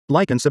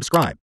like and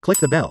subscribe. Click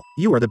the bell.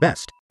 You are the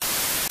best.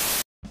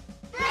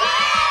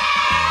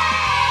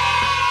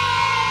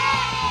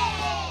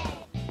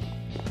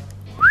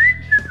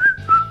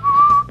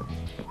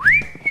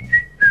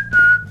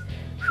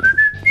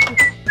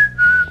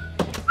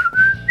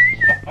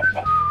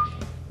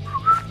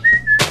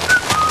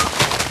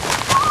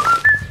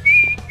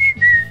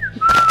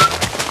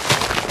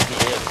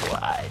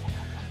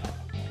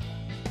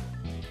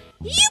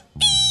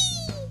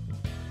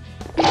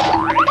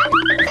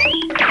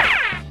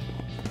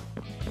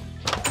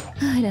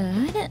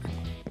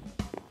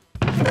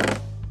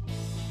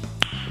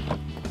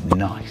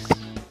 Nice.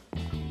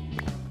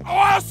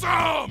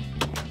 Awesome!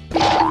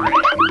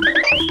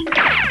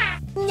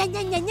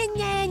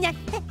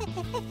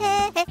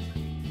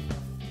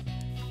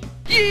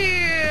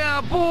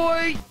 Yeah,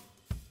 boy!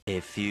 A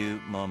few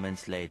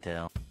moments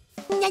later.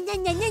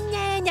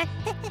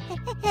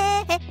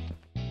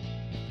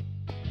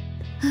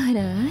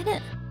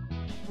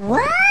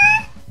 What?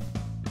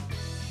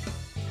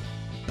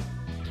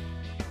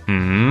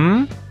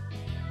 Hmm?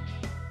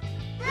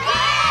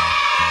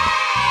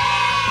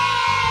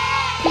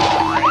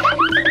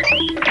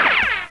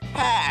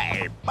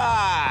 Hey,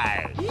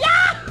 bye!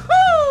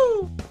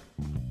 Yahoo!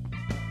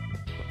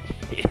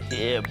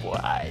 Yeah,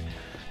 boy.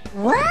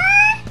 What?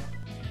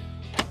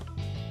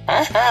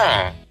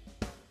 Uh-huh.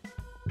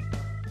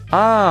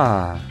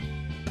 Ah.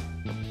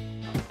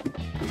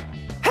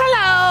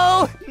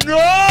 Hello! No!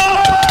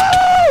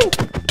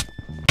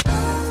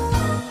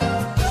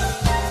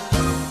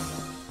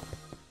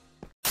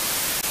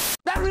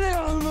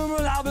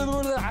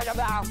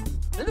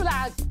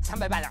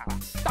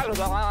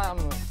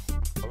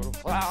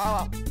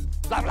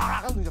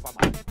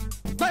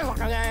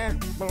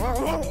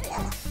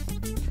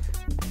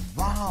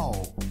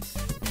 Wow.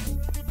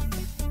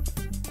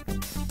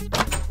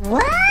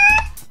 What?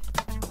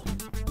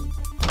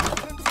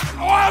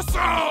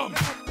 Awesome!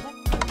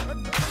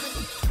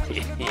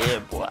 Yeah,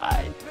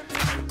 boy.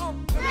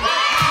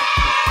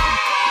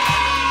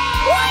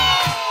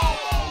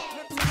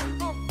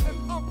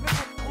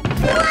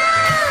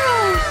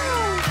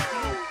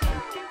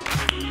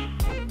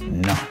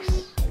 Nice.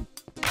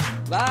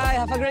 Bye,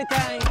 have a great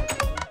time.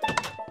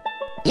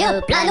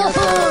 Yo plano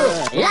fu,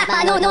 la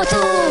pano no tu.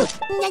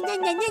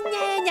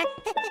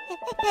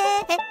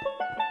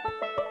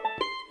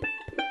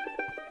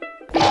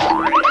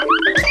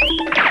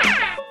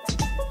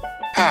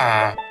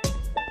 Ah.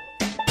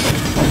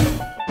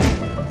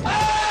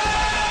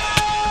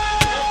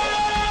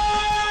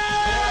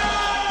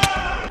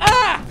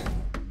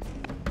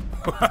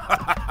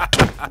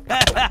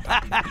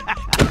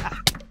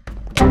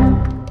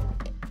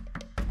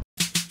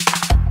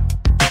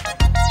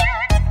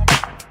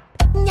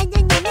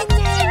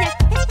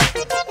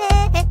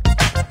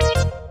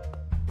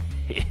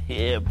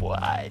 Yeah,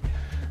 boy.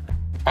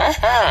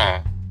 Uh-huh.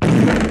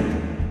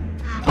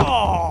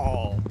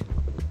 Oh!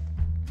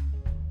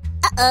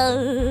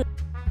 Uh-oh.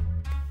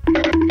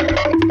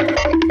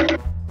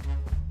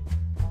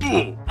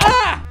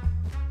 Ah!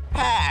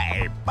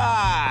 Hey,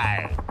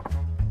 bye!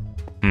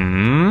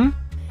 Hmm?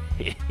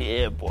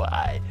 Yeah,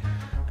 boy.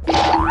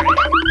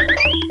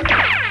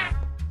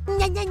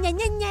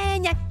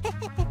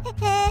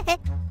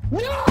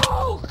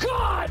 No,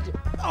 God!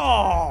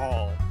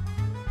 Oh!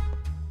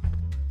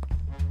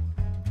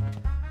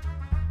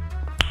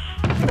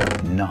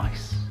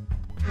 Nice.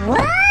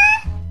 What?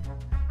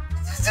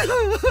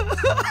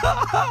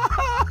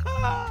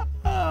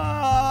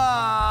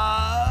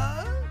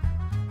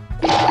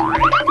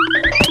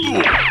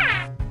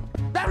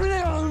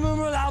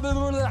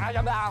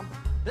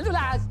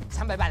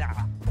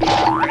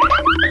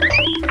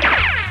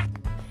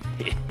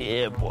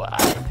 Yeah, boy.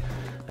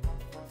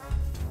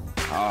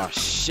 Oh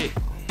shit.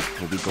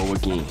 Here we go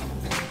again.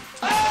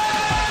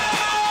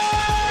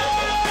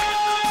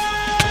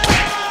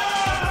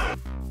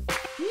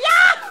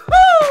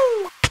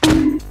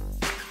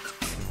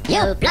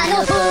 Yo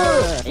plano fu,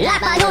 la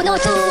pano no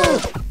tu.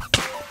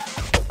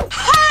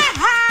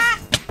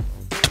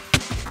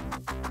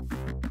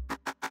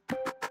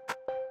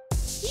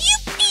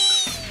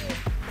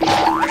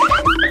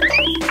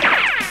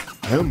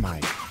 Oh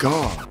my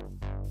God.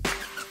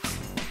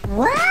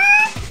 What?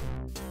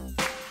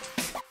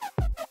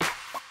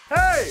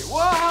 Hey,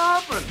 what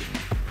happened?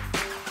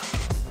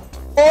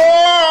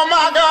 Oh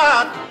my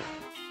God.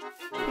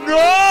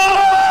 No!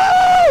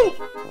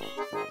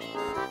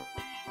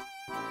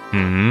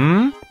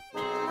 Hmm?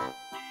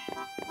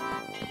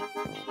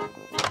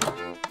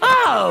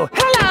 Oh,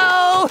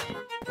 hello!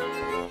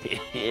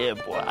 Yeah,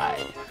 boy.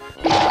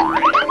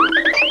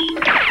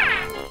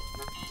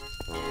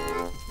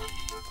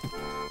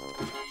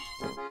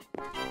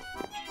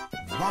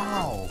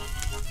 Wow.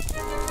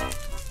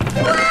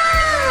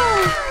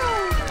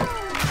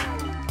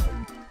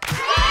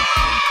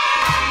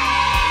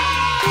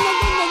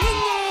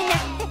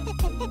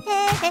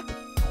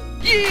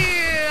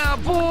 Yeah,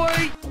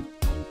 boy!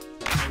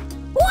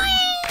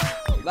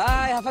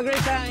 Bye, have a great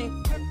time.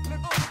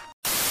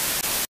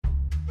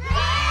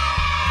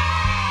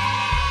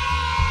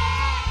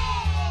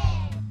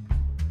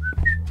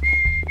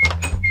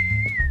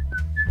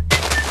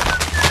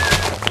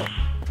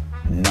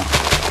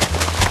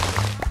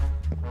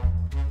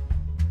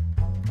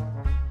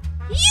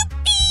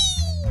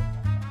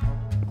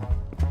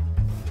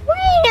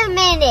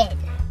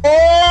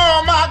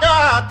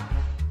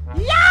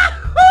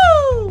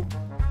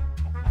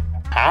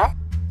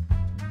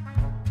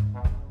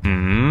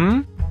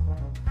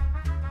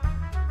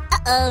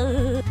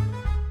 Uh-oh.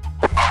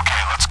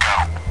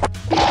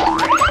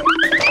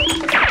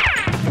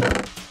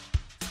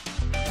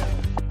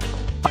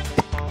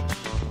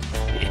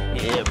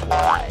 Yeah,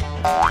 boy.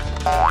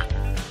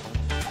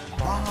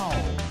 Wow.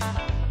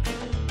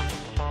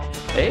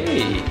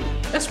 Hey,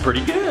 that's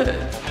pretty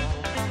good.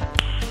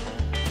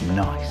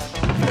 Nice.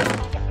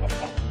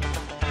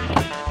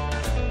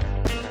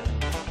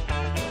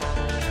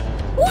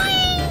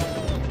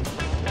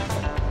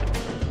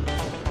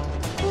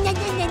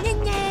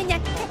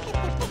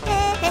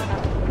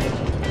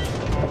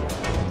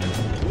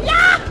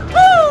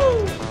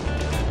 Yahoo!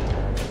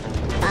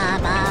 Ba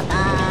ba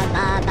ba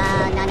ba ba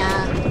na na.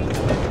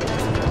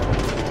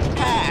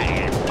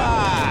 Hey,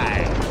 boy.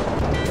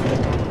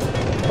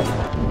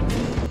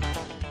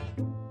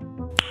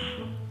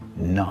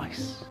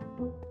 Nice.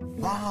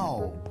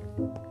 Wow.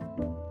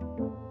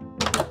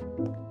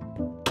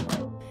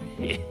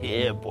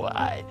 Yeah,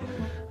 boy.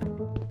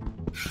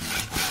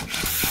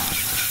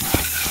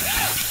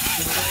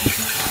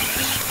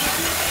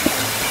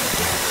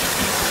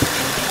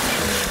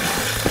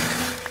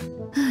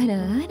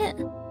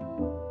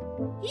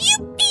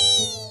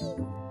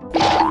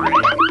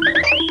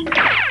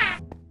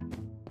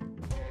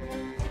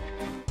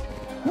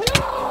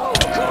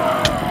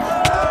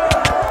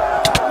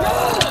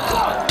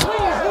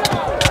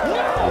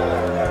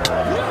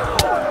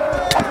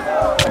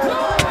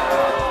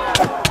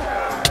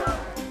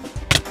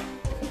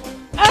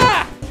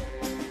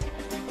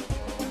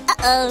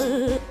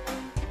 Uh-oh.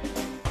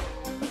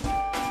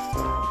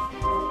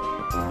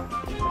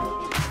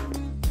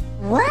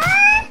 What?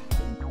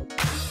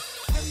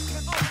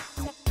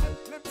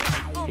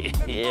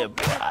 Yeah,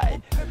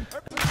 boy.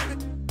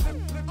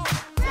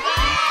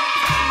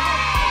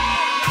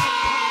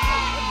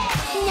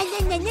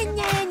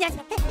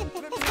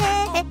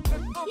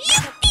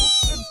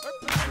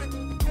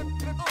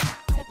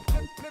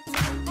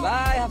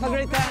 Bye, have a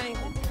great time.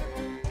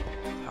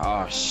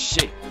 Oh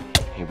shit.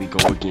 Here we go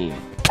again.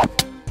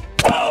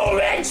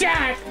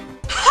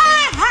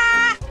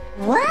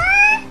 What?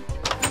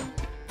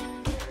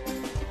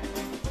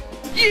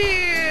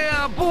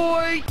 Yeah,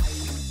 boy!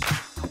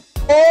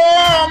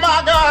 Oh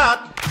my God!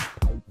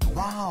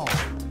 Wow.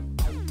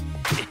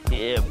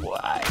 Yeah,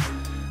 boy.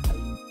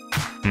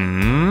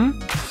 Hmm?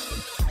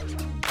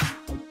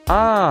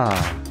 Ah.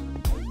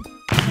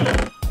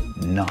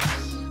 Nice.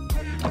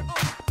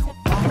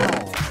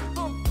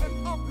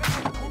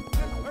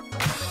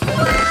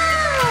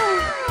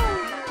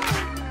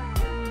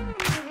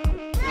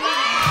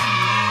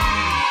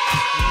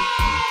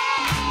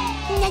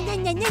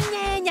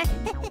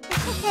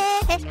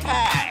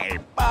 Hey,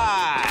 boy.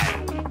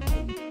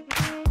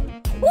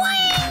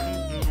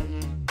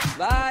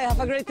 Bye, have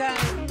a great time.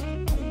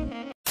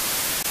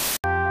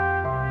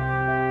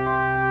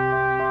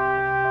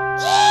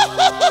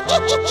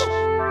 Wow!